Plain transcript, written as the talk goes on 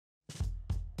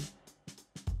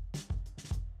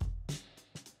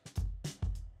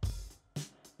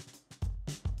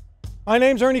My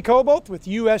name's Ernie Coboth with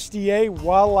USDA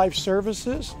Wildlife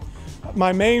Services.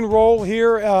 My main role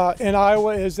here in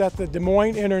Iowa is at the Des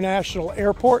Moines International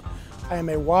Airport. I am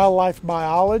a wildlife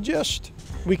biologist.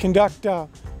 We conduct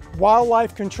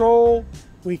wildlife control.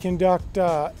 We conduct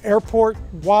airport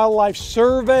wildlife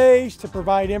surveys to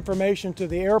provide information to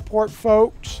the airport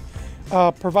folks,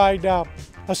 provide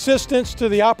assistance to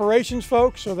the operations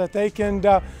folks so that they can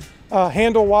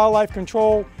handle wildlife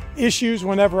control issues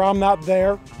whenever I'm not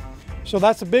there. So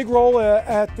that's a big role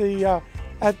at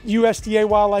USDA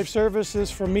Wildlife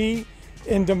Services for me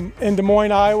in Des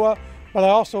Moines, Iowa. But I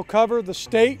also cover the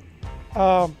state.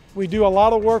 We do a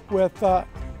lot of work with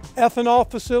ethanol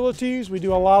facilities. We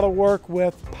do a lot of work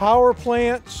with power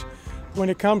plants when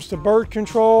it comes to bird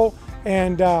control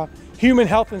and human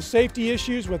health and safety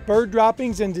issues with bird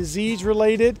droppings and disease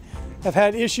related. I've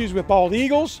had issues with bald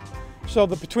eagles. So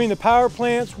between the power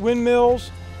plants, windmills,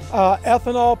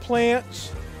 ethanol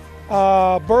plants,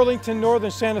 Burlington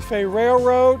Northern Santa Fe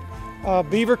Railroad,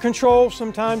 beaver control.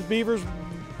 Sometimes beavers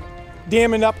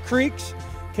damming up creeks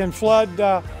can flood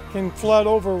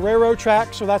over railroad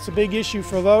tracks, so that's a big issue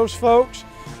for those folks.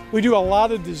 We do a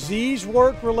lot of disease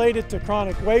work related to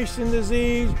chronic wasting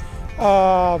disease,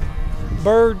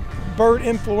 bird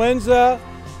influenza.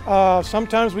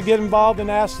 Sometimes we get involved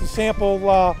and ask to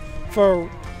sample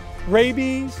for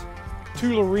rabies,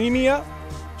 tularemia.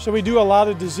 So we do a lot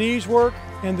of disease work.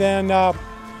 And then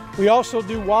we also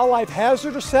do wildlife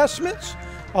hazard assessments.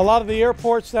 A lot of the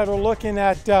airports that are looking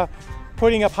at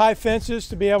putting up high fences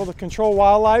to be able to control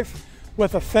wildlife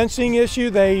with a fencing issue,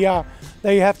 they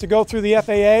have to go through the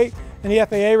FAA, and the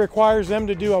FAA requires them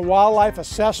to do a wildlife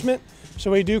assessment. So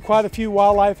we do quite a few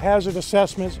wildlife hazard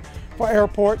assessments for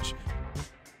airports.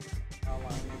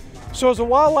 So as a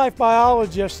wildlife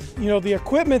biologist, you know, the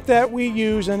equipment that we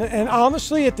use, and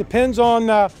honestly it depends on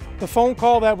the phone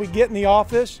call that we get in the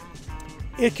office.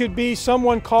 It could be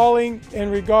someone calling in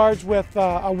regards with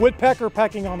a woodpecker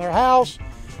pecking on their house,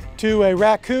 to a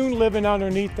raccoon living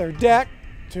underneath their deck,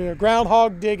 to a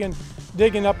groundhog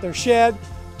digging up their shed,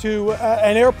 to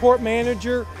an airport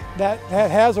manager that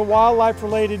has a wildlife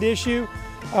related issue.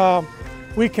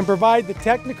 We can provide the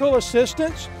technical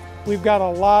assistance. We've got a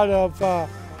lot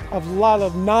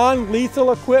of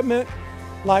non-lethal equipment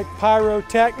like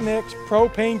pyrotechnics,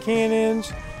 propane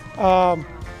cannons,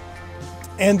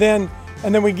 and then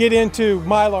we get into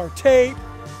Mylar tape,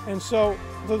 and so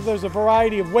there's a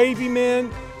variety of wavy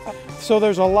men. So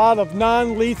there's a lot of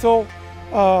non-lethal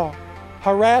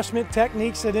harassment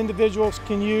techniques that individuals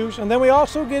can use, and then we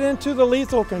also get into the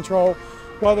lethal control,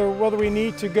 whether we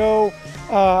need to go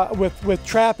with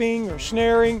trapping or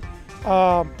snaring.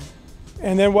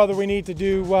 And then whether we need to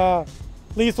do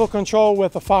lethal control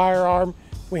with a firearm,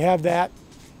 we have that.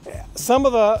 Some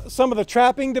of the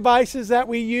trapping devices that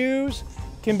we use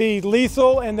can be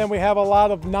lethal, and then we have a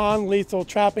lot of non-lethal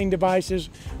trapping devices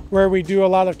where we do a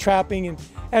lot of trapping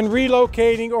and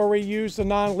relocating, or we use the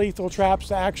non-lethal traps,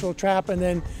 the actual trap,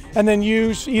 and then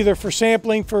use either for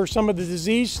sampling for some of the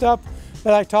disease stuff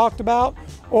that I talked about,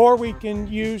 or we can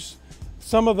use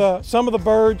some of the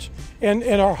birds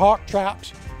in our hawk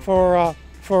traps for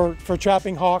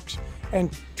trapping hawks.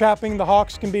 And trapping the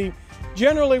hawks can be,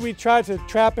 generally we try to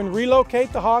trap and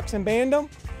relocate the hawks and band them,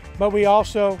 but we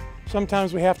also,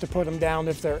 sometimes we have to put them down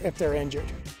if they're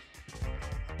injured.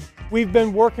 We've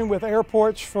been working with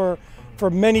airports for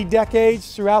many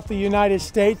decades throughout the United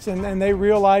States, and they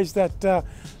realize that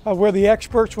we're the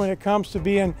experts when it comes to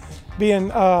being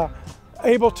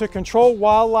able to control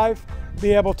wildlife,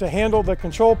 be able to handle the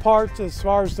control parts as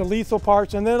far as the lethal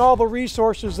parts, and then all the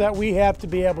resources that we have to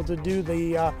be able to do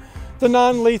the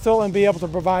non-lethal and be able to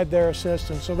provide their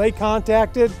assistance. So they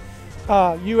contacted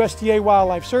USDA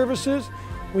Wildlife Services.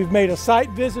 We've made a site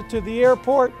visit to the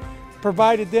airport,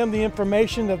 provided them the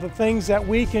information of the things that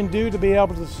we can do to be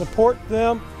able to support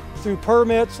them through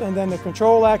permits and then the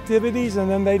control activities,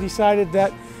 and then they decided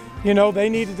that, you know, they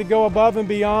needed to go above and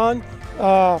beyond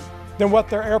than what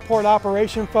their airport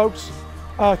operation folks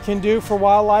can do for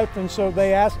wildlife, and so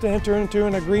they asked to enter into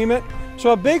an agreement.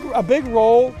 So a big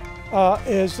role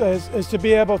is to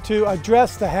be able to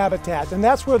address the habitat, and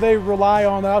that's where they rely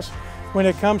on us when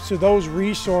it comes to those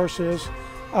resources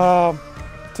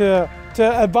to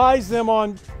advise them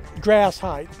on grass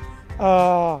height,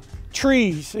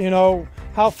 trees, you know,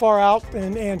 how far out,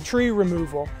 and tree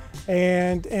removal,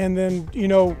 and then, you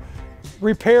know,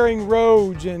 repairing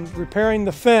roads and repairing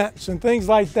the fence and things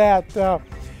like that.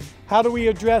 How do we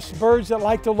address birds that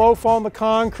like to loaf on the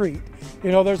concrete?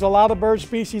 You know, there's a lot of bird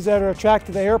species that are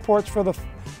attracted to airports for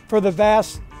the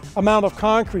vast amount of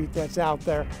concrete that's out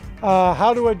there.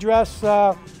 How to address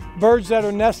birds that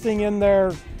are nesting in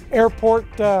their airport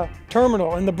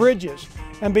terminal and the bridges,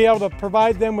 and be able to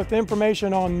provide them with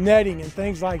information on netting and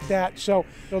things like that. So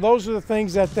those are the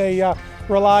things that they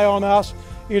rely on us.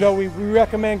 We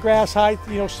recommend grass height,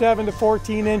 7 to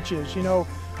 14 inches.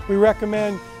 We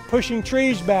recommend pushing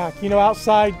trees back,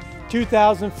 outside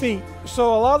 2,000 feet.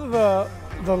 So a lot of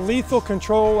the lethal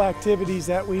control activities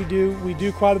that we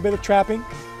do quite a bit of trapping.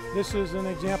 This is an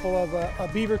example of a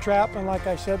beaver trap, and like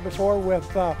I said before, with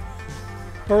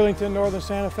Burlington Northern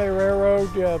Santa Fe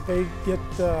Railroad, they get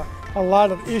a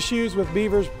lot of issues with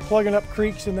beavers plugging up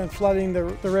creeks and then flooding the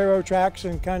railroad tracks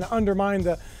and kind of undermine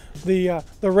the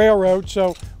railroad.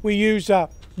 So we use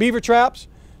beaver traps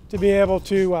to be able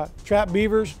to trap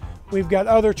beavers. We've got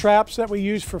other traps that we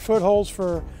use for footholds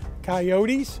for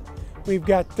coyotes. We've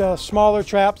got smaller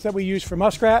traps that we use for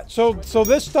muskrats. So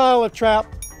this style of trap,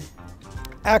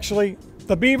 actually,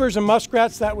 the beavers and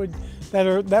muskrats that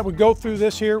would go through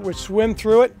this here would swim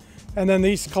through it, and then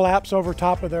these collapse over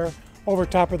top of their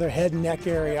head and neck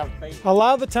area. A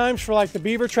lot of the times for like the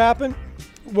beaver trapping,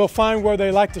 we'll find where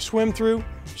they like to swim through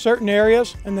certain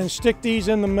areas and then stick these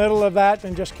in the middle of that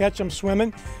and just catch them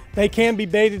swimming. They can be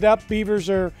baited up. Beavers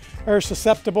are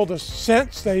susceptible to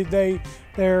scents. They're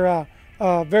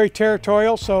very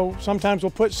territorial, so sometimes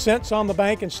we'll put scents on the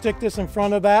bank and stick this in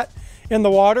front of that in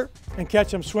the water and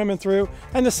catch them swimming through.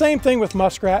 And the same thing with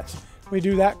muskrats. We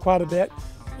do that quite a bit.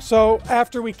 So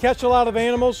after we catch a lot of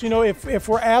animals, if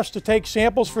we're asked to take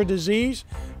samples for disease,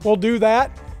 we'll do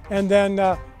that. And then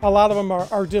a lot of them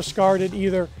are discarded,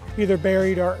 either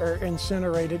buried or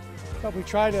incinerated. But we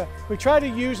try to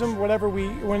use them whenever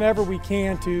we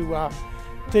can to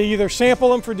either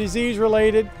sample them for disease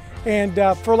related, and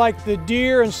for like the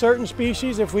deer and certain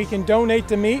species, if we can donate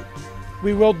the meat,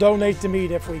 we will donate the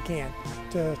meat if we can,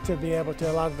 to be able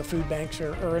to. A lot of the food banks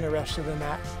are interested in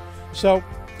that. So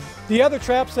the other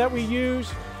traps that we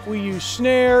use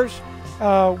snares.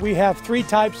 We have 3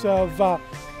 types of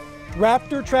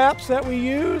raptor traps that we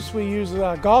use. We use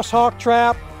a goshawk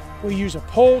trap. We use a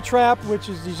pole trap, which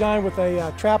is designed with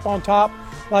a trap on top,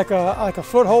 like a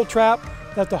foothold trap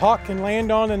that the hawk can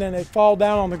land on, and then they fall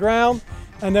down on the ground.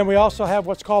 And then we also have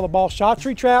what's called a ball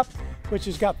shotry trap, which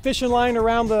has got fishing line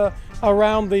around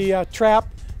the trap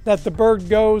that the bird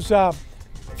goes,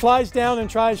 flies down and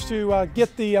tries to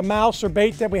get the mouse or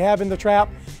bait that we have in the trap,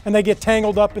 and they get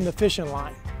tangled up in the fishing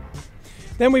line.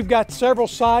 Then we've got several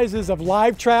sizes of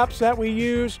live traps that we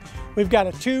use. We've got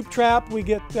a tube trap. We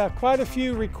get quite a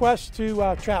few requests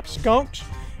to trap skunks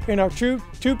in our tube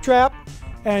trap.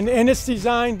 And it's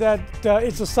designed that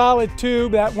it's a solid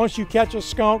tube that once you catch a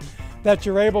skunk, that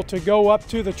you're able to go up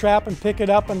to the trap and pick it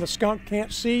up, and the skunk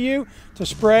can't see you to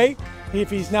spray. If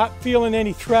he's not feeling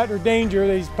any threat or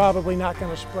danger, he's probably not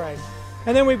going to spray.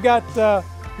 And then we've got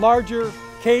larger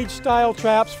cage-style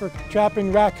traps for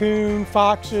trapping raccoon,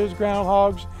 foxes,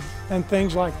 groundhogs, and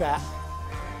things like that.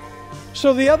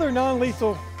 So the other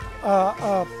non-lethal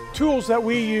tools that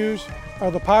we use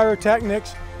are the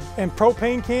pyrotechnics and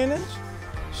propane cannons.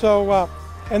 So,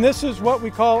 and this is what we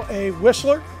call a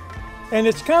whistler. And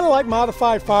it's kind of like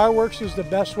modified fireworks is the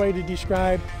best way to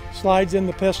describe. Slides in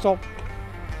the pistol.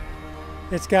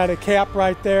 It's got a cap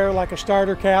right there, like a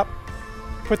starter cap.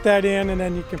 Put that in, and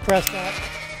then you can press that,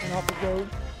 and off it goes.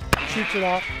 Shoots it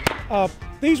off.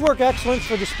 These work excellent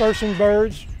for dispersing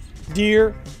birds,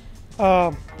 deer.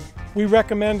 We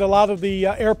recommend a lot of the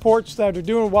airports that are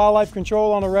doing wildlife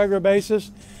control on a regular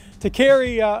basis to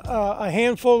carry a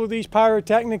handful of these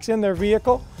pyrotechnics in their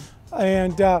vehicle,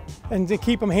 and to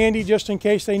keep them handy just in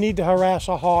case they need to harass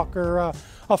a hawk or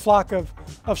a flock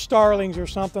of starlings or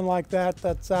something like that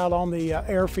that's out on the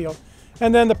airfield.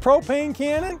 And then the propane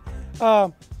cannon,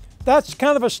 that's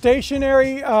kind of a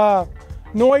stationary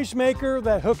noise maker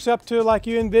that hooks up to, like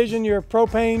you envision your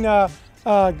propane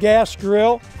gas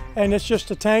grill, and it's just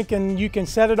a tank, and you can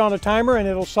set it on a timer and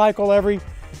it'll cycle every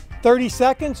 30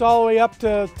 seconds all the way up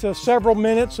to several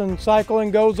minutes, and cycle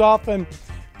and goes off, and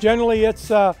generally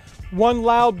it's one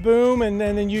loud boom, and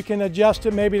then you can adjust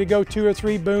it maybe to go 2 or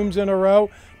 3 booms in a row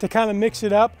to kind of mix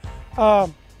it up.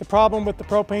 The problem with the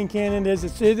propane cannon is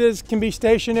it can be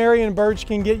stationary, and birds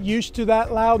can get used to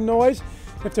that loud noise.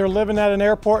 If they're living at an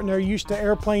airport and they're used to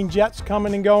airplane jets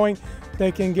coming and going,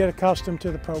 they can get accustomed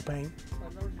to the propane.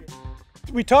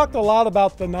 We talked a lot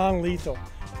about the non-lethal,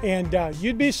 and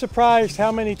you'd be surprised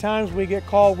how many times we get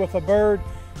called with a bird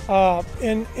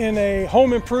in a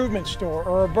home improvement store,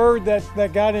 or a bird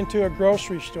that got into a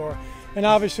grocery store. And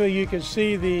obviously you can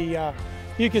see the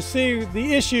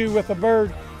issue with a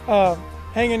bird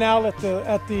hanging out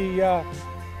at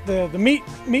the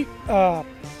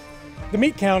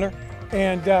meat counter,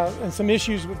 and some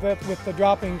issues with the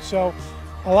dropping. So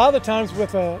a lot of the times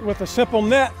with a simple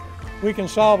net, we can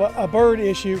solve a bird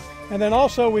issue. And then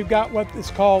also we've got what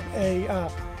is called a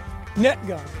net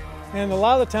gun. And a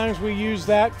lot of the times we use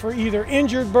that for either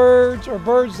injured birds or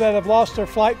birds that have lost their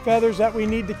flight feathers that we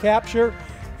need to capture.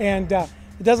 And it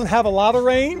doesn't have a lot of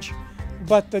range,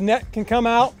 but the net can come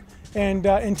out and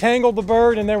entangle the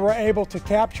bird, and then we're able to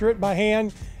capture it by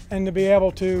hand and to be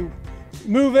able to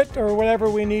move it or whatever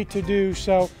we need to do.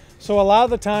 So a lot of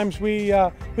the times we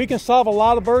can solve a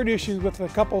lot of bird issues with a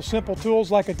couple of simple tools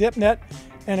like a dip net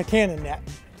and a cannon net.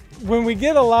 When we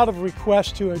get a lot of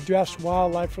requests to address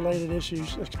wildlife-related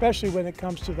issues, especially when it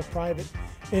comes to the private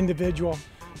individual,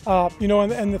 you know,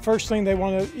 and the first thing they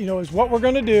want to, you know, is what we're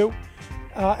going to do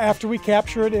after we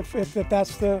capture it, if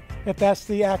that's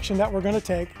the action that we're going to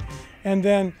take, and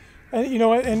then, you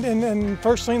know, and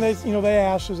first thing they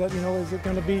ask is that, you know, is it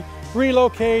going to be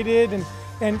relocated,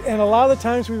 and a lot of the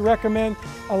times we recommend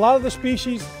a lot of the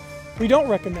species we don't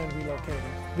recommend relocating,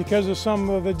 because of some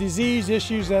of the disease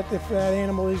issues that if that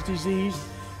animal is diseased,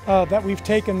 that we've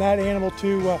taken that animal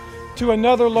to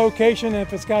another location, and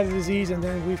if it's got a disease, and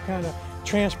then we've kind of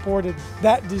transported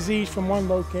that disease from one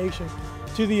location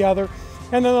to the other.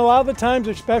 And then a lot of the times,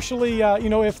 especially you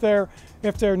know, if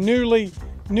they're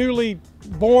newly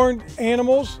born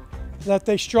animals, that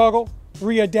they struggle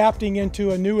readapting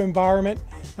into a new environment,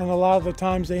 and a lot of the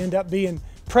times they end up being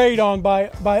preyed on by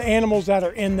animals that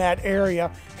are in that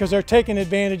area, because they're taking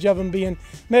advantage of them being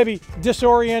maybe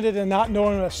disoriented and not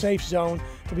knowing a safe zone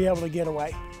to be able to get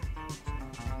away.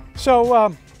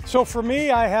 So for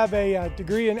me, I have a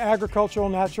degree in agricultural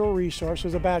natural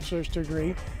resources, a bachelor's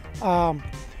degree.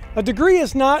 A degree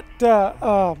is not,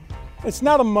 it's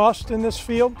not a must in this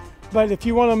field, but if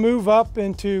you want to move up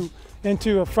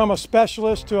from a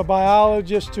specialist to a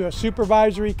biologist to a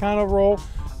supervisory kind of role,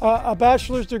 a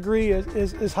bachelor's degree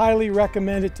is highly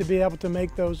recommended to be able to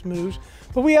make those moves.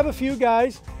 But we have a few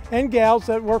guys and gals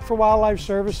that work for wildlife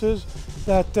services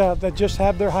that just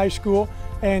have their high school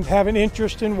and have an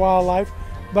interest in wildlife.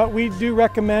 But we do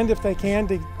recommend, if they can,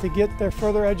 to get their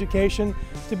further education,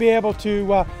 to be able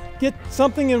to get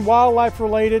something in wildlife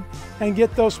related and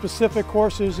get those specific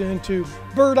courses into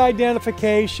bird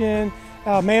identification,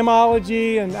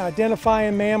 mammalogy, and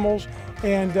identifying mammals,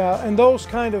 and those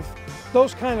kind of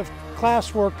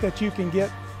classwork that you can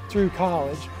get through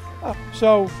college.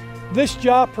 So this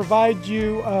job provides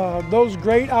you those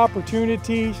great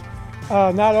opportunities,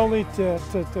 not only to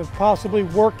possibly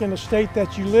work in a state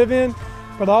that you live in,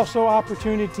 but also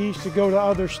opportunities to go to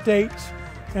other states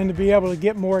and to be able to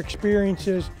get more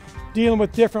experiences dealing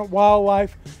with different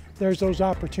wildlife. There's those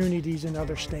opportunities in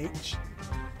other states.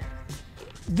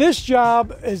 This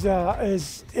job is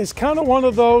kind of one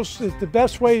of those, the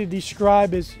best way to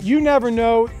describe is you never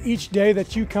know each day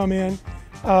that you come in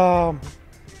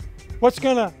what's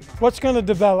gonna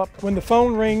develop. When the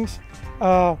phone rings,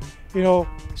 you know,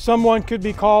 someone could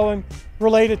be calling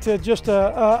related to just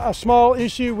a small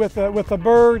issue with a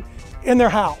bird in their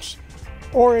house,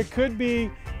 or it could be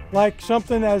like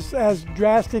something as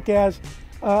drastic as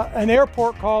an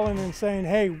airport calling and saying,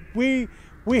 hey, we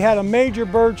had a major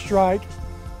bird strike,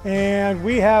 and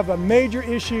we have a major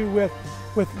issue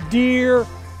with deer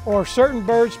or certain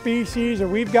bird species, or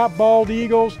we've got bald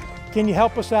eagles. Can you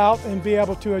help us out and be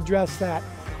able to address that?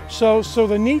 So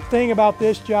the neat thing about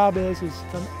this job is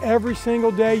from every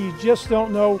single day, you just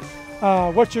don't know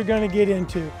what you're going to get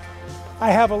into.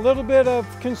 I have a little bit of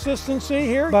consistency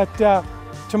here, but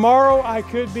tomorrow I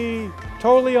could be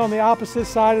totally on the opposite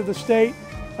side of the state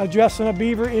addressing a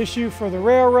beaver issue for the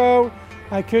railroad.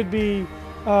 I could be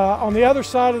on the other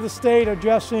side of the state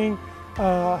addressing,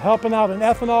 helping out an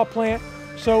ethanol plant.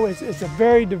 So it's a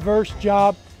very diverse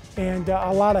job, and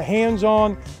a lot of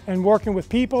hands-on and working with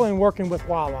people and working with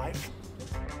wildlife.